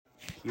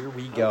Here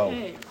we go.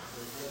 Okay.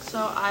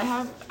 So I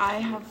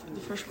have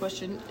the first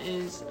question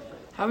is,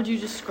 how would you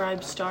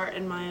describe Star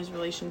and Maya's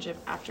relationship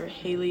after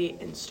Haley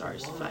and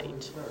Star's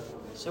fight?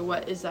 So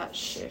what is that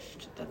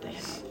shift that they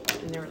have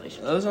in their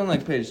relationship? That was on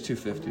like page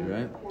 250,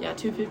 right? Yeah,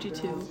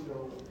 252.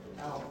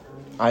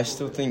 I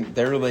still think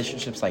their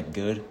relationship's like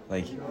good.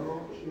 Like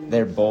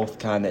they're both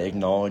kind of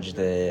acknowledge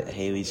that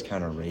Haley's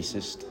kind of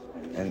racist,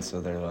 and so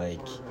they're like,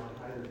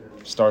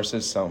 Star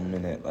says something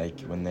in it like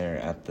when they're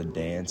at the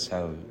dance,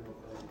 how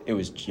it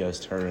was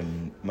just her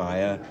and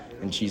Maya,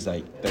 and she's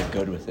like, they're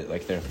good with it.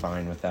 Like they're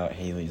fine without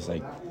Haley's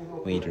like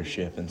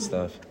leadership and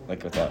stuff,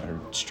 like without her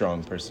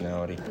strong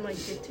personality. And like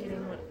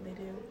dictating what they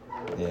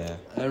do. Yeah.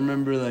 I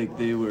remember like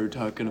they were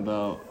talking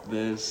about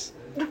this,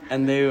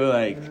 and they were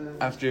like,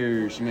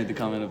 after she made the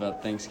comment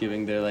about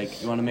Thanksgiving, they're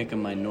like, you want to make a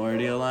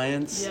minority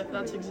alliance? Yep,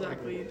 that's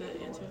exactly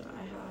the answer that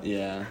I have.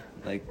 Yeah,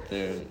 like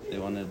they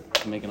wanted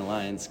to make an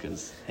alliance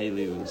because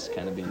Haley was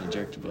kind of being a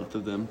jerk to both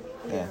of them.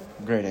 Yeah.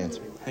 Great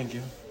answer. Thank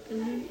you.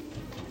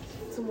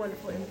 It's a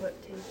wonderful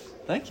input too.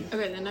 Thank you.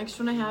 Okay, the next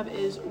one I have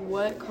is,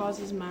 what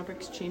causes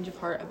Maverick's change of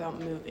heart about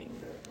moving?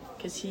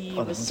 Because he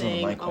was this is one of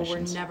saying, my oh, we're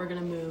questions. never going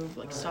to move,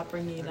 like, stop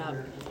bringing it up.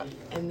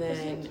 And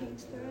then,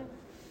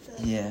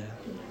 Yeah.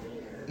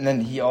 And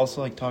then he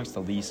also like talks to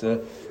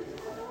Lisa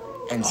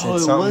and said Oh, it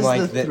something was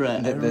like the that, threat. I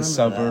that remember the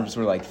suburbs that.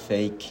 were like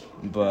fake,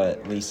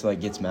 but Lisa like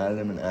gets mad at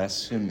him and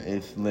asks him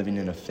if living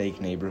in a fake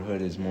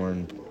neighborhood is more,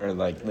 or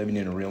like living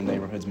in a real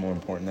neighborhood is more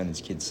important than his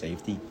kid's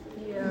safety.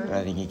 And Yeah.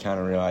 I think he kind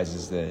of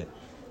realizes that,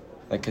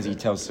 like, because he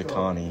tells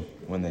Sakani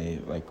when they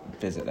like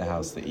visit the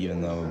house that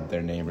even though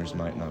their neighbors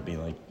might not be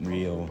like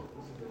real,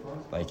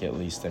 like at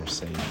least they're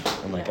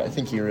safe. And like I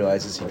think he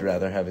realizes he'd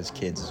rather have his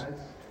kids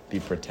be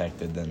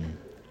protected than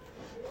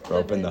grow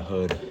up in the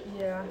hood.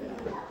 Yeah.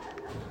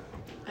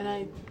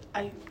 and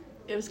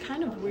it was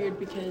kind of weird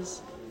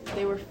because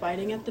they were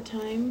fighting at the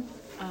time.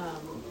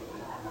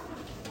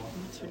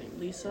 What's her name?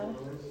 Lisa?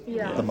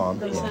 Yeah. The mom.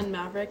 Lisa and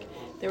Maverick.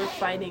 They were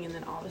fighting, and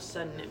then all of a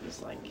sudden it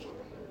was like,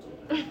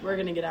 we're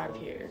going to get out of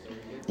here.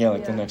 Yeah,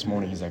 like the Yeah. next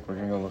morning he's like, we're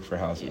gonna go look for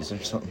houses or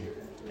something.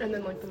 And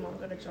then like the mom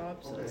got a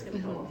job, so that's gonna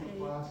help pay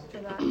for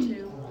that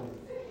too.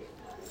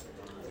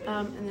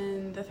 And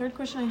then the third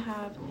question I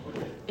have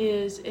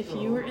is, if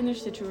you were in their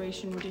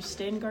situation, would you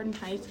stay in Garden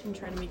Heights and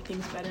try to make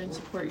things better and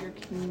support your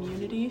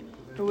community?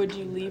 Or would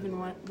you leave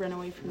and run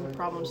away from the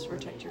problems to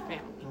protect your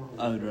family?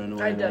 I would run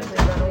away. I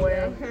definitely run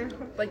away.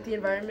 Like the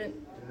environment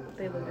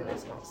they live in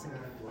is not safe.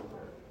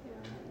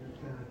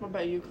 What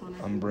about you, Connor?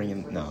 I'm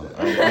leaving.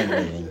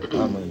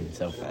 I'm leaving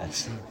so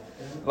fast.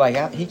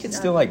 Like, he could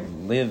still, like,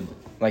 live,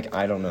 like,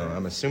 I don't know.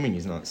 I'm assuming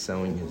he's not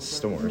selling his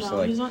store. No, so,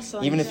 like, he's not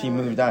selling even his if he store.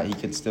 moved out, he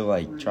could still,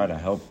 like, try to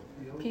help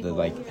the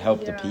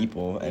Yeah.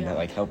 people and, Yeah.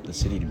 like, help the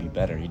city to be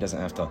better. He doesn't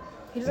have to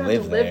He doesn't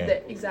live have to live there.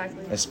 there.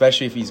 Exactly.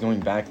 Especially if he's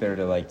going back there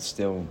to, like,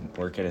 still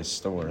work at his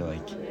store.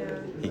 Like, Yeah.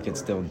 he could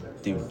still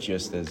do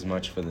just as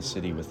much for the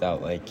city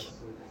without, like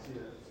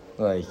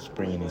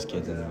bringing his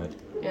kids into it.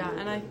 Yeah,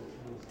 and I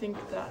think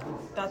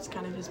that's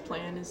kind of his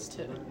plan, is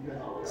to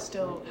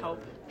still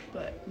help,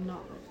 but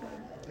not live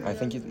there. I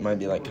think it might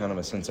be like kind of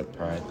a sense of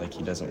pride. Like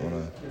he doesn't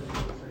want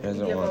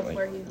Give up like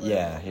where he lives.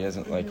 yeah, he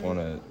doesn't like want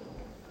to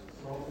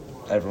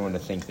everyone to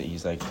think that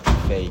he's like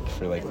fake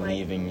for like And, like,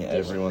 leaving ditching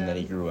everyone that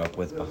he them. grew up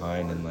with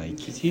behind and like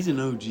 'Cause he's an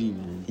OG,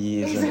 man.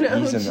 he's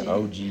an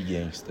OG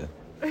gangster.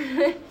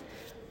 And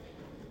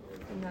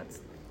that's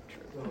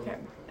true. Okay,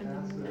 and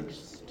then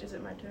next. Is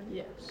it my turn?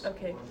 Yes.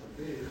 Okay.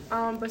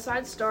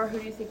 Besides Star, who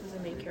do you think was the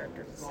main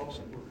character of the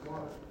section?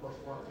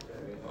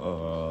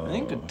 I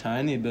think a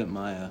tiny bit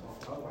Maya.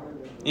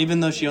 Even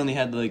though she only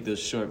had like those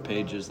short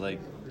pages, like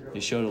they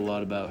showed a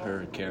lot about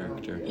her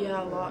character.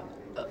 Yeah, a lot.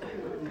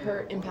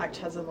 Her impact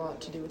has a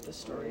lot to do with the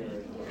story.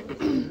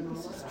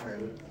 This is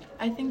true.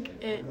 I think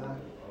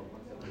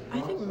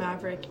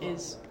Maverick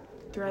is,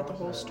 throughout the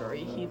whole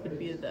story, he would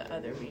be the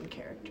other main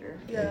character.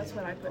 Yeah, that's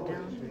what I put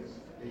down.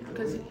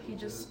 Because he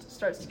just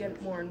starts to get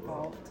more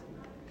involved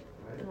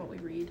in what we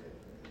read.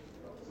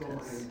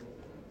 Because,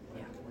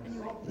 yeah,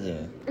 anyway.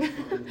 Yeah,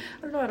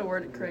 I don't know how to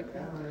word it correctly.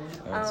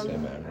 I would say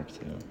Maverick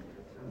too.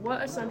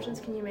 What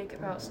assumptions can you make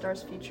about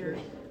Star's future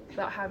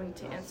without having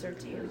to answer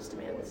to Haley's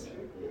demands?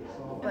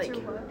 Like,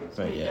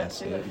 But yeah,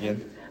 say that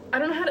again. I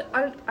don't know how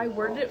to. I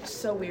worded it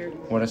so weird.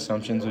 What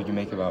assumptions would you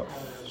make about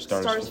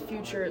Star's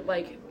future,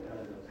 like,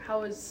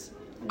 how is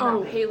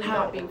Haley how?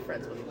 not being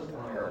friends with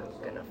her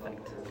gonna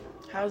affect?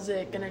 How's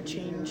it gonna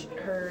change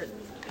her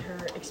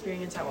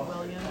experience at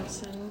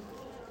Williamson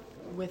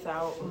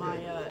without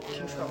Maya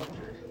controlling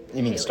her?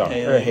 You mean Star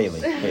Haley. or Haley?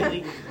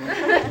 Haley.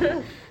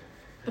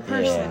 The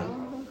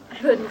person.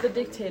 Yeah. The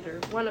dictator,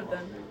 one of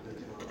them.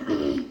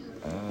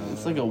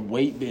 It's like a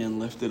weight being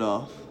lifted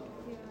off.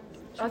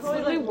 That's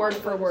literally word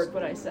for word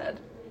what I said.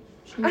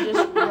 She can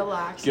just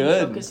relax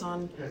Good. and focus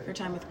on her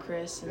time with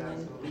Chris, and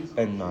then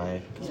And Maya,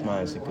 because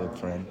Maya's a good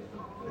friend.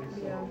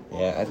 Yeah.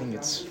 Yeah, I think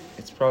it's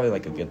probably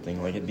like a good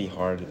thing. Like it'd be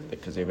hard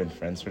because they've been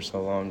friends for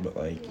so long, but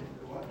like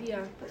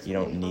Yeah. you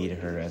don't need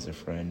her as a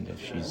friend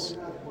if she's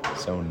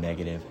so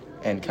negative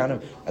and kind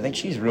of. I think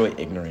she's really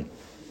ignorant.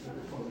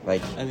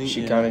 Like I think,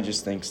 she yeah. kind of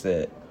just thinks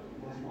that,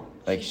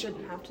 like, She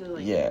shouldn't have to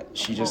like. yeah,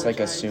 she just like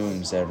apologize.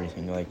 assumes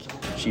everything. Like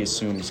she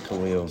assumes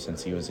Khalil,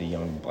 since he was a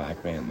young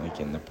black man, like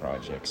in the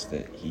projects,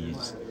 that he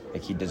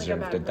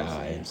deserved bad to die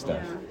person. and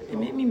stuff. It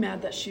made me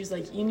mad that she was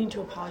like, "You need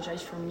to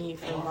apologize for me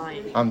for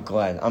lying." I'm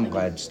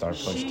glad Star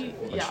punched She, her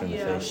in the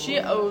yeah, face. she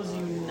owes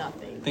you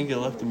nothing. Think it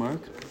left a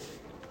mark?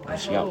 I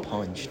She got hope.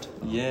 punched.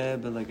 Yeah,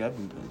 but like I've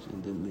been punched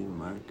and it didn't leave a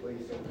mark.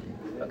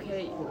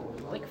 Okay,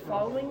 like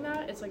following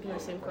that, it's like in the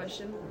same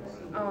question.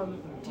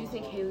 Do you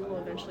think Haley will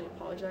eventually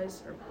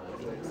apologize, or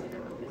what do you think?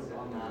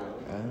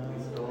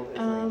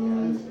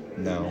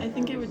 No. I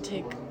think it would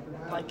take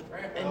like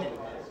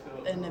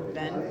an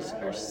event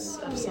or of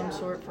some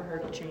sort for her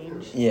to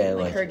change. Yeah,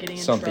 like her getting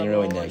in something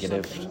really trouble or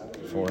negative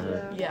something. for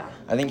her. Yeah.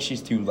 I think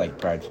she's too like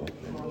prideful,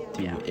 and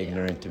too Yeah.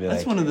 ignorant to be That's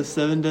like. one of the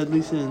 7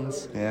 deadly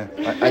sins. Yeah,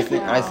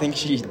 I think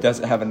she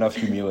doesn't have enough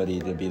humility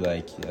to be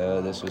like,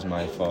 this was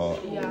my fault,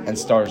 Yeah. and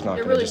Star's not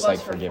It gonna really just was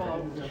like her forgive her.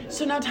 fault.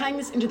 So now tying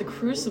this into the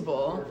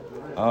Crucible,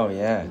 Oh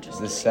yeah,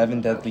 the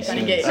 7 deadly Gotta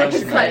sins. get That was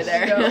extra credit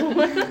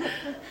there.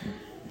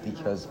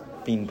 Because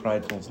being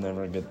prideful is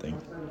never a good thing.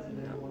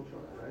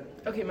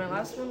 Okay, my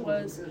last one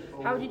was,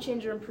 how would you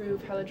change or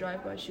improve how the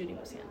drive-by shooting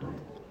was handled?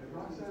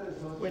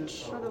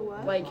 Which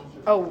Like,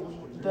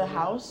 the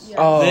house? yeah.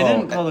 Oh, They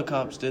didn't call the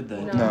cops, did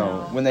they?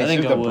 No, when I they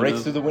think threw I the brick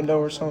would've. through the window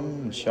or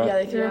something and shot, Yeah,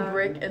 they threw Yeah. a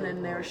brick and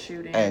then they were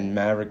shooting. and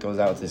Maverick goes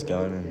out with his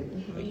gun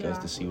and he goes Yeah.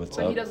 to see what's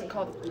But he up. doesn't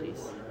call the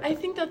police. I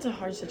think that's a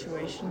hard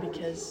situation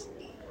because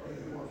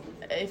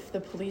if the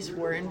police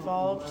were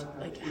involved,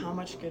 like how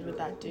much good would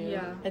that do?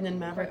 Yeah. And then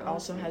Maverick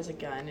also has a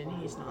gun and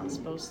he's not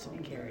supposed to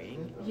be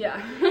carrying. Yeah.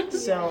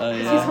 So Oh,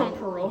 He's yeah. on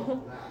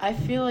parole. I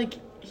feel like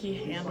he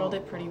handled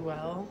it pretty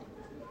well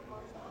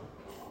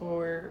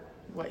for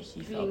what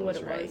he Being felt what was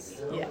it right.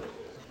 was. Yeah.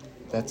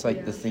 That's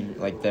like the thing,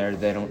 like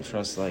they don't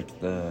trust like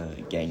the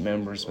gang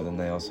members, but then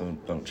they also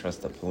don't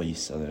trust the police,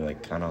 so they're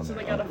like kind of on So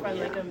their they gotta own. find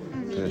like a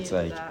medium it's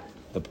for like that.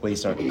 the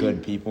police aren't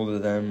good people to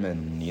them,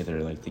 and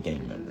neither like the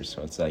gang members.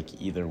 So it's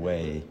like either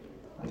way,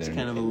 It's they're-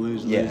 kind of a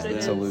lose-lose Yeah, there.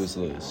 it's a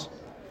lose-lose.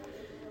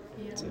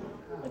 Yeah.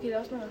 Okay,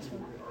 that was my last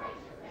one.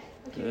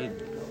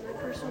 Good.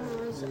 My first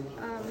one was,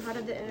 how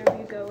did the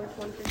interview go with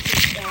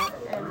 150 Scott,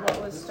 and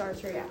what was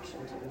Star's reaction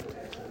to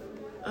it?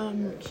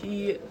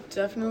 He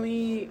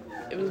definitely,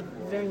 it was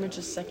very much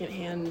a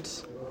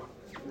secondhand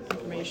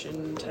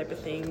information type of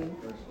thing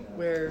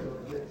where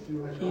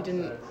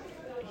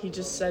he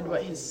just said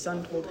what his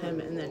son told him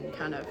and then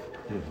kind of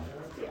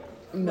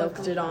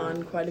milked it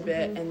on quite a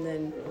bit, and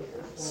then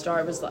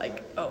Star was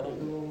like,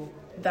 oh,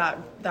 that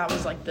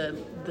was like the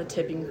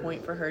tipping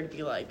point for her to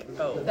be like,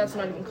 oh, That's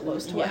not even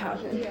close to what yeah,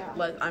 happened. Yeah.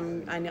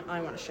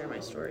 I want to share my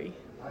story.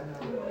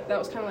 That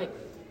was kind of like.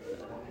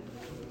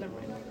 Never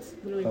mind. It's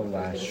literally The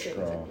what I was last gonna say,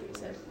 straw. exactly what he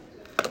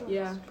said.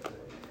 Yeah.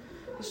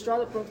 The straw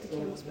that broke the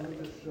camel's back.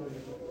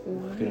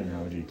 Good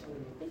analogy.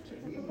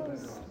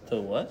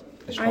 The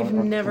what? The straw I've that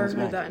broke the never camel's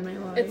heard back. that in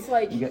my life. It's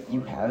like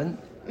You haven't?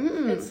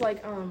 it's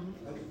like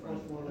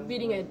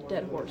beating a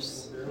dead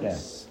horse. Yeah.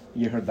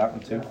 You heard that one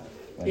too?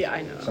 Like, Yeah,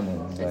 I know.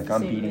 Someone was It's like, the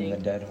 "I'm same beating thing. the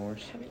dead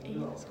horse." I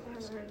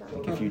haven't heard that.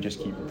 Like if you just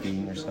keep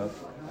repeating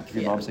yourself. Like if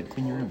your mom said,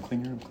 "Clean your room,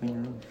 clean your room, clean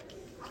your room."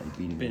 It's like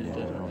beating the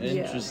dead horse.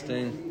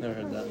 Interesting. Never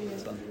heard that.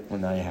 So. Well,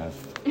 now you have.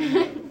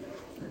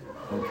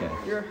 Okay.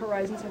 Your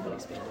horizons have been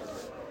expanded.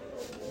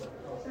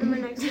 And my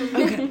next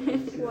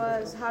one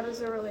was, how does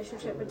the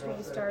relationship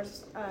between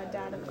Star's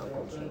dad and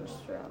uncle change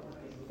throughout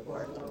the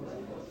part?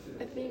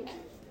 I think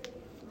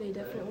they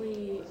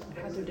definitely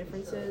had their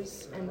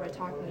differences, and by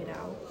talking it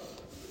out.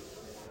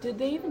 Did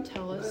they even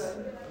tell us?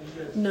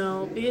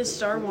 No, because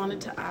Star wanted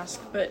to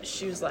ask, but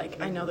she was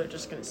like, I know they're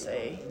just going to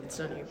say it's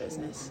none of your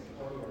business.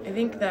 I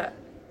think that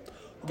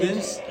they Then-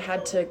 just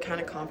had to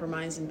kind of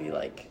compromise and be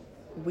like,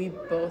 we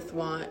both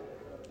want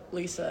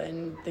Lisa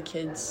and the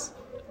kids,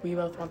 we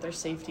both want their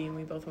safety and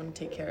we both want to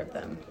take care of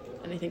them.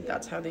 And I think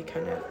that's how they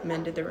kind of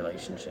mended their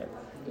relationship.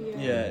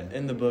 Yeah,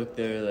 in the book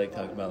they're like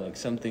talking about like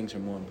some things are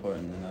more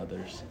important than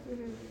others.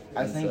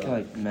 I think So-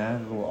 like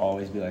Mav will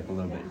always be like a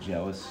little bit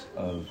jealous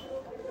of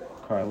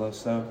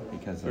Carlos though,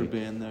 because For like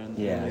being there in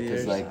the yeah, early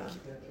because years. like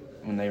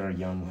when they were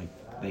young,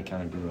 like they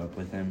kind of grew up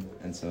with him,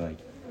 and so like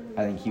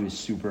I think he was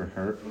super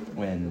hurt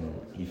when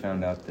he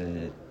found out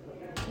that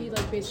He like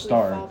basically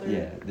Star,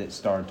 fathered. that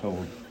Star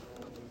told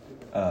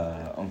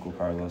Uncle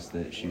Carlos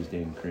that she was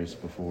dating Chris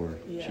before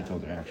she Yeah.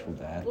 told her actual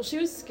dad, Well, she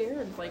was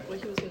scared, like what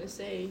he was gonna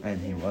say. and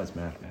he was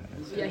mad at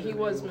us. Yeah, he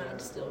was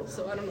mad still.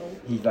 So I don't know.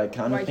 He like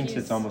kind Why of thinks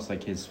he's- it's almost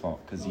like his fault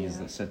because he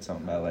said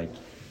something about like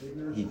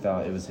he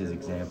thought it was his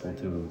example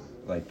to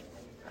like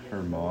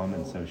her mom,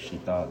 and so she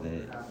thought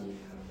that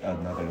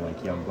another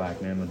like young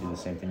black man would do the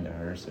same thing to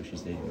her, so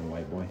she's dating a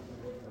white boy.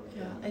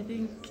 Yeah, I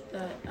think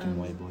that Freaking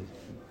white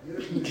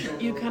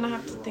boys. you kind of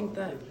have to think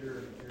that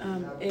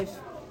if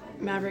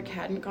Maverick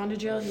hadn't gone to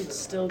jail, he'd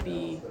still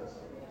be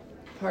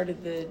part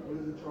of the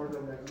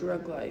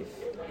drug life,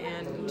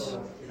 and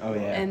Oh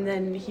yeah. and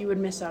then he would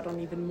miss out on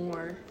even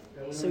more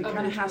So he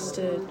kind of has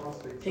to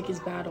pick his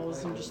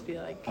battles and just be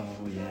like, Oh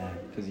yeah,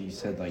 because you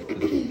said like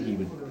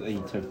he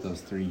took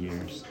those 3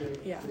 years,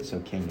 yeah. so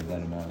King would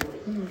let him out.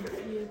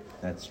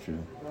 That's true.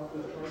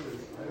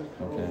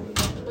 Okay.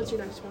 What's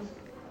your next one?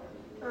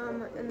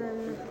 And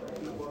then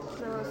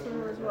my last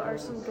one was, what are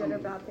some good or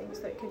bad things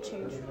that could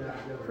change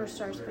for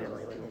Star's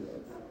family when they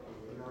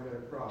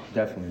move?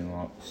 Definitely a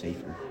lot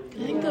safer. I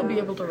think they'll be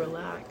able to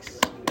relax.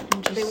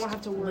 And just They won't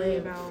have to worry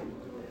live. about,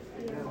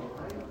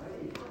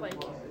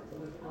 like,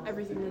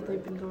 everything that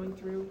they've been going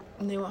through.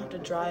 And they won't have to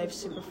drive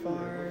super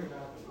far.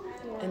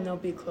 And they'll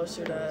be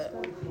closer to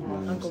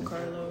Uncle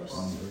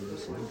Carlos.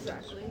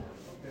 Exactly.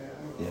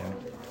 Yeah.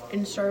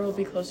 And Star will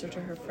be closer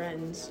to her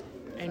friends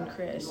and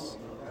Chris.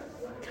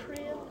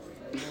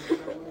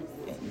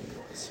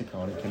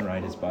 Sakani can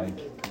ride his bike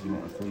because you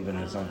want to leave it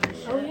or something.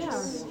 Oh,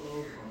 yeah.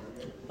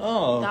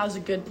 Oh, That was a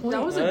good point.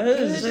 That was That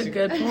is a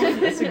good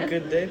point. that's a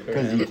good day for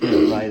Because him. you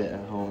can't ride it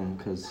at home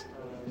because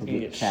He you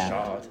gets get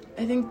shot.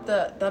 I think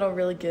that'll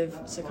really give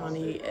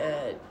Sakani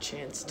a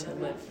chance to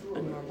live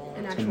a normal.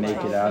 An To actual make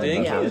it child. out I of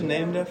think the it was hood.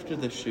 named after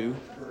the shoe.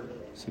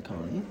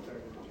 Sakani?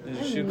 There's I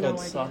a have shoe no called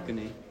idea.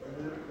 Saucony.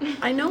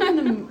 I know in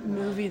the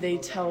movie they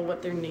tell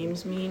what their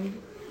names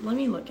mean. Let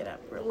me look it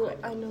up real Well, quick.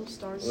 I know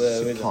Stars.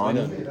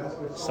 Sakani?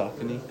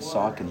 Saucony?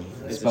 Saucony.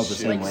 It's It's spelled a the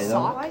shoe. same Like way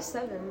sock? though? Why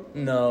 7?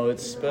 No,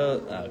 it's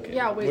spelled. Okay.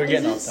 Yeah, wait, We're getting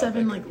Isn't off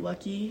seven topic. like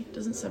lucky?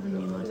 Doesn't 7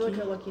 mean Is it like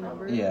lucky? a lucky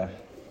number? Yeah.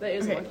 That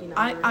is a Okay, lucky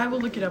number. I will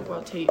look it up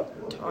while Tate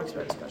talks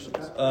about his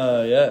questions.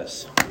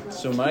 Yes.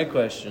 So my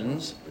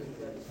questions.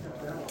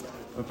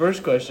 My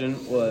first question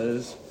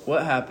was,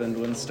 what happened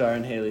when Star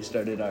and Haley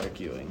started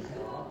arguing?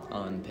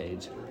 On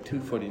page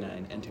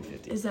 249 and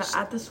 250. Is that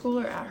at the school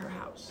or at her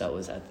house? That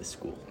was at the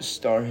school.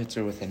 Star hits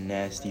her with a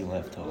nasty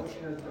left hook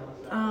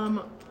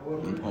Um,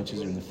 and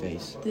punches her in the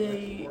face.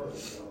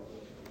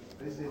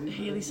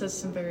 Haley says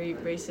some very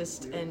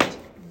racist and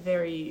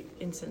very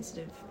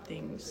insensitive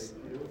things,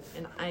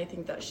 and I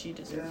think that she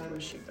deserves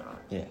what she got.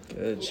 Yeah.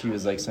 Good. She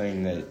was like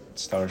saying that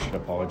Star should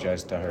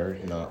apologize to her,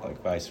 not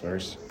like vice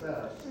versa.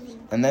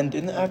 And then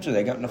didn't after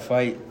they got in a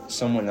fight,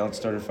 someone else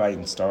started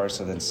fighting Star,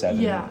 so then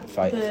Seven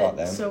fought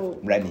them. So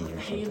Remy or something.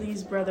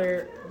 Haley's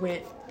brother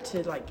went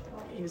to like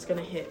he was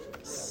gonna hit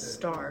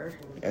Star,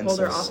 And pulled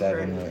so her off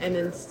Seven her, went- and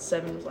then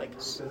Seven was like,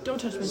 "Don't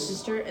touch my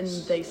sister," and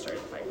they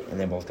started fighting. And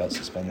they both got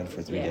suspended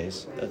for 3 Yeah.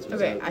 days. That's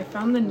what's Okay, up. I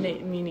found the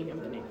meaning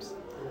of the names.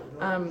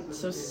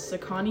 So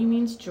Sakani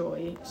means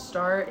joy,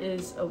 Star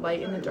is a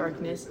light in the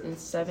darkness, and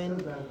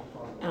 7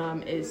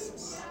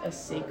 is a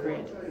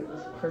sacred,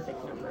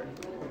 perfect number.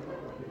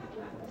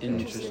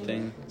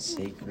 Interesting.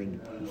 Sacred.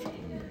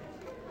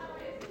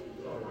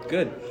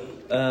 Good.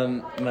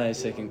 My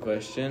second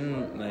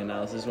question, my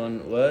analysis one.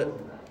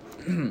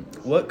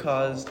 What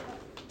caused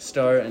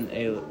Star and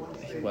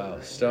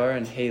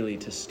Haley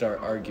to start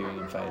arguing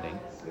and fighting?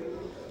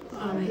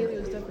 Haley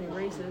was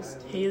definitely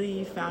racist.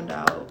 Haley found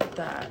out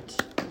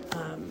that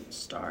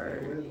Star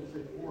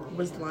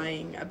was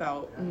lying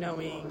about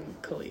knowing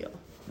Khalil.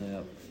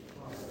 Yep.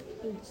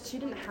 And she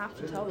didn't have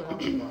to tell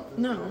them.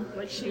 No,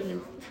 Like she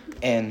didn't.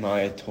 And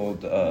Maya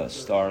told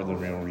Star the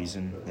real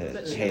reason that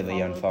That she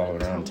Haley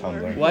unfollowed unfollowed her on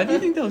Tumblr. Tumblr. Why do you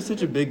think that was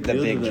such a big The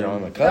deal? big to them?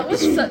 drama. That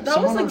was like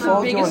the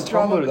biggest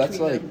drama That's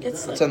between like them.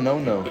 It's a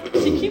no-no.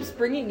 She keeps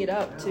bringing it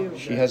up too.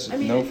 She has I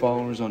mean, no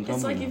followers on Tumblr.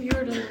 it's like if you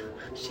were to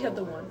She had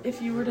the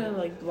one.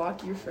 like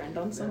block your friend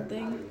on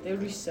something, they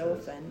would be so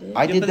offended.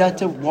 I did but- that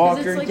to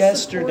Walker it's, like,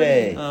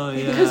 yesterday. Oh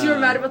yeah. Because you were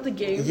mad about the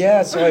game.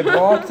 Yeah, so I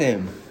blocked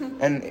him.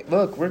 And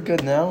look, we're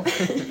good now.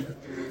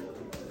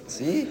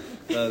 See?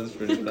 That was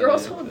pretty funny.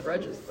 Girls hold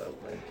grudges though.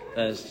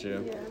 That's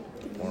true. Yeah.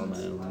 Or my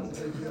own.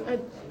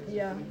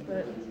 Yeah,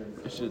 but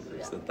I should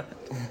have said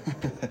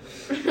that.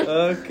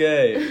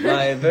 Okay,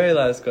 my very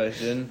last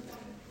question.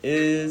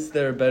 Is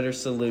there a better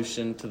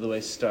solution to the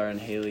way Star and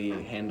Haley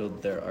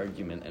handled their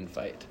argument and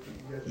fight?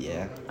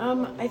 Yeah.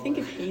 I think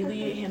if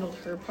Haley handled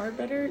her part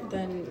better,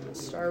 then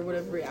Star would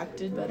have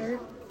reacted better.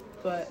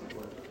 But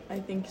I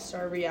think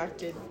Star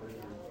reacted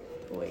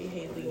the way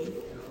Haley.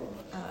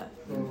 I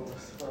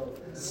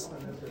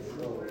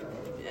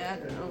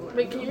don't know.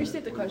 wait, can you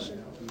restate the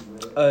question?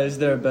 Is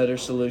there a better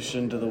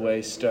solution to the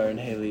way Star and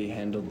Haley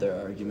handled their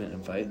argument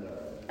and fight?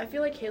 I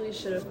feel like Haley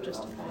should have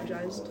just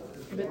apologized,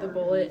 bit the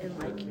bullet, and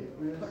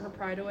like put her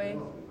pride away.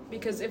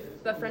 Because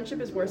if the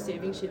friendship is worth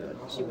saving, she would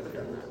have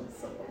done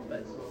that.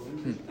 But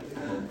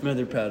I'm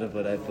rather proud of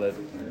what I put.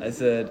 I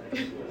said,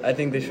 I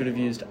think they should have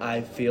used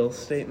I feel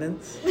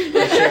statements to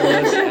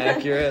share most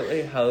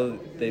accurately how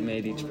they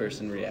made each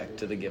person react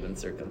to the given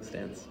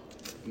circumstance.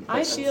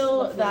 I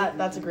feel that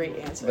that's a great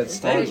answer. But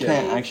Star Thank you.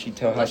 can't actually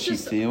tell how Let's she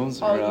just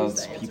feels, all or use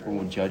else that answer. people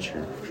will judge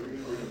her.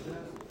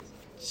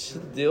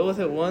 She'll deal with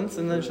it once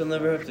and then she'll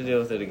never have to deal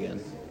with it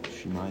again.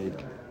 She might.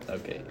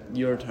 Okay,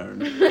 your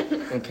turn.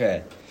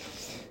 Okay.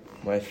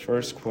 My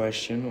first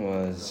question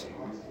was,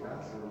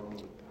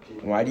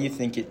 why do you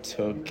think it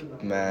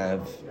took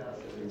Mav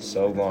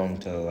so long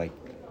to like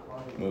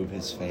move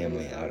his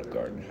family out of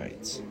Garden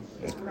Heights?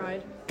 it's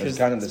pride. It's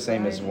kind of the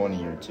same as one of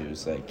your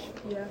twos. Like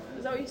Yeah.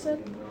 Is that what you said?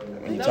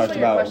 when you That was talked one of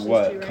your about questions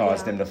what too, right?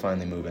 caused Yeah. him to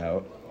finally move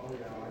out.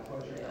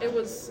 it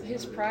was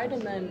his pride,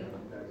 and then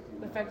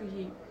the fact that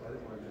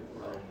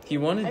He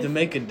wanted to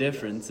make a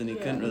difference, and he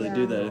Yeah. couldn't really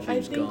do that if he I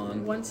was think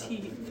gone. once he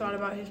thought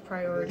about his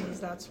priorities,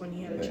 that's when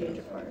he had a change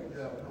of heart.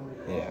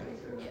 Yeah.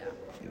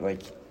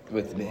 Like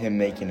with him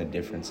making a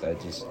difference, I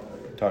just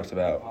talked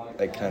about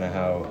like kind of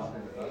how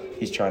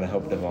he's trying to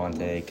help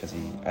Devontae because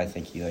I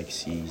think he like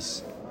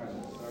sees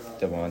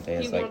Devontae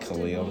as He like wants to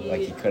Khalil. be-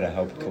 Like he could have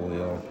helped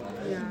Khalil,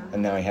 Yeah.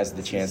 and now he has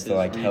the chance to his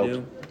like help.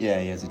 redo. Yeah,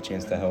 he has a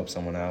chance to help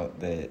someone out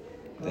that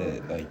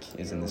like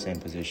is in the same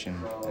position,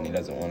 and he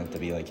doesn't want it to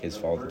be like his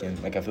fault again.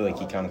 Like I feel like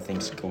he kind of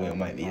thinks Khalil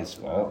might be his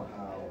fault.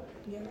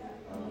 Yeah.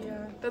 yeah,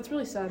 that's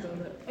really sad though.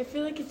 That I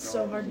feel like it's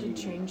so hard to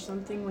change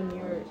something when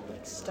you're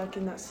like stuck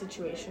in that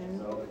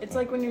situation. It's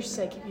like when you're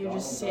sick, if you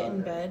just sit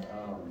in bed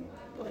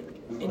like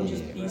and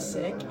just be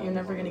sick, you're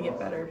never gonna get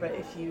better. But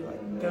if you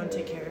like go and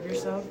take care of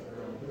yourself,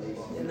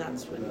 then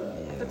that's when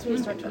you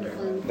start to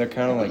improve. They're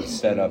kind of like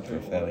set up for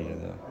failure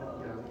though,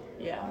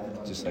 yeah.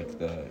 just like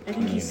the I think he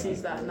community.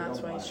 sees that and that's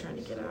why he's trying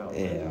to get out.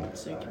 Yeah.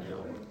 So he can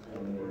help.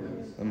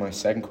 And my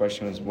second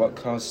question was, what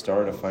caused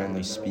Star to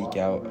finally speak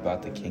out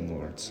about the King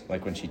Lords?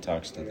 Like when she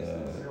talks to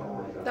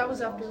That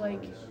was after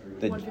like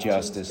the 115's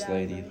justice dad.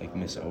 lady, like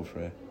Miss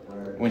Ofra,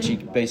 when she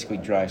basically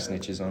dry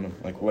snitches on him.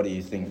 Like, what do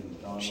you think?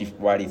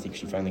 Why do you think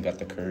she finally got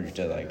the courage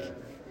to like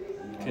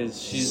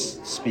Because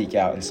she's speak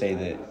out and say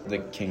that the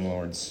King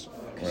Lords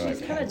were like? She's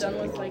kind of had done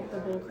something? with like the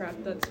bull crap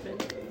that's been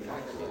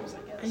news,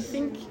 I I guess.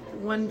 think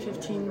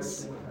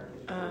 115's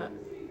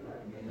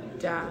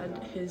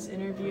dad, his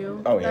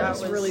interview. Oh, yeah. that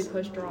That's really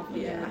pushed her off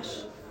the yeah. edge.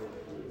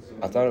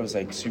 I thought it was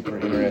like super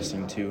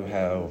interesting too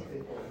how,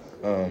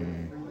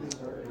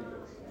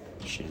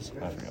 shit,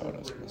 I forgot what I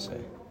was gonna say.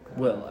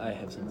 well, I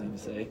have something to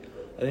say.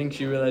 I think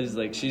she realizes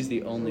like she's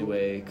the only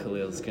way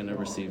Khalil's gonna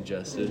receive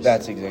justice.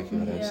 That's exactly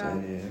what I Yeah.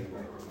 said.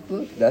 Yeah.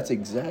 Look, that's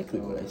exactly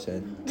what I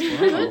said.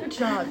 Good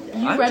job.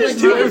 You I'm read just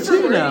it 2 word for 2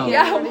 for word. now.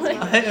 Yeah, I'm like,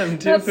 I am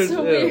 2 that's for so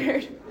 2.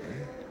 weird.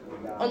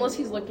 Unless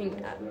he's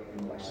looking at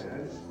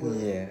questions.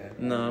 Yeah.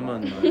 No, I'm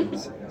on mine.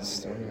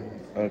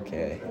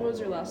 Okay. What was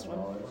your last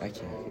one? I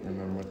can't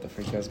remember what the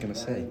freak I was gonna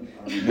say.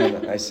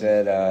 No, I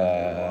said,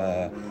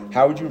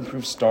 how would you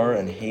improve Star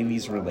and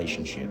Haley's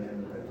relationship?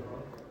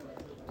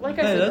 Like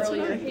I Hey, said that's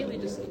earlier, fine. Haley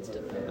just needs to.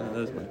 That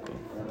was my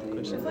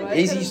question. What?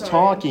 Izzy's Sorry.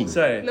 talking.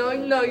 Sorry. No,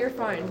 you're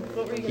fine.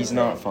 What were you gonna He's say?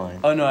 not fine.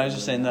 Oh no, I was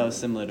just saying that was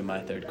similar to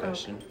my third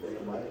question.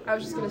 I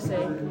was just gonna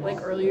say,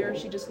 like earlier,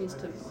 she just needs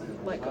to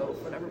let go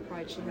of whatever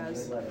pride she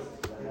has.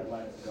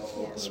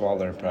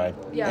 Swallow her pride.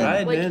 Yeah,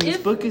 Pride, like man, if, this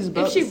book is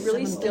about if she the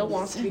really 7 still deadly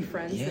wants to be sins.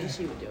 friends, Yeah. then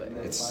she would do it.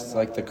 It's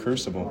like the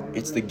Crucible.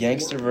 It's the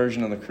gangster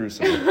version of the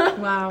Crucible.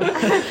 Wow.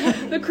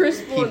 The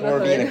crucible in People the are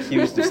being hood.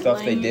 accused of stuff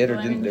they did or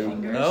Blaming didn't do.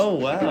 fingers. Oh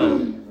wow.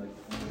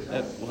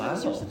 Wow.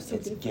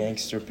 It's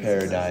gangster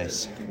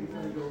paradise.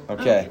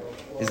 Okay,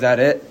 is that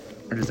it?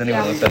 Or does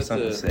anyone Yeah. else have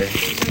something to say?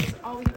 That's all we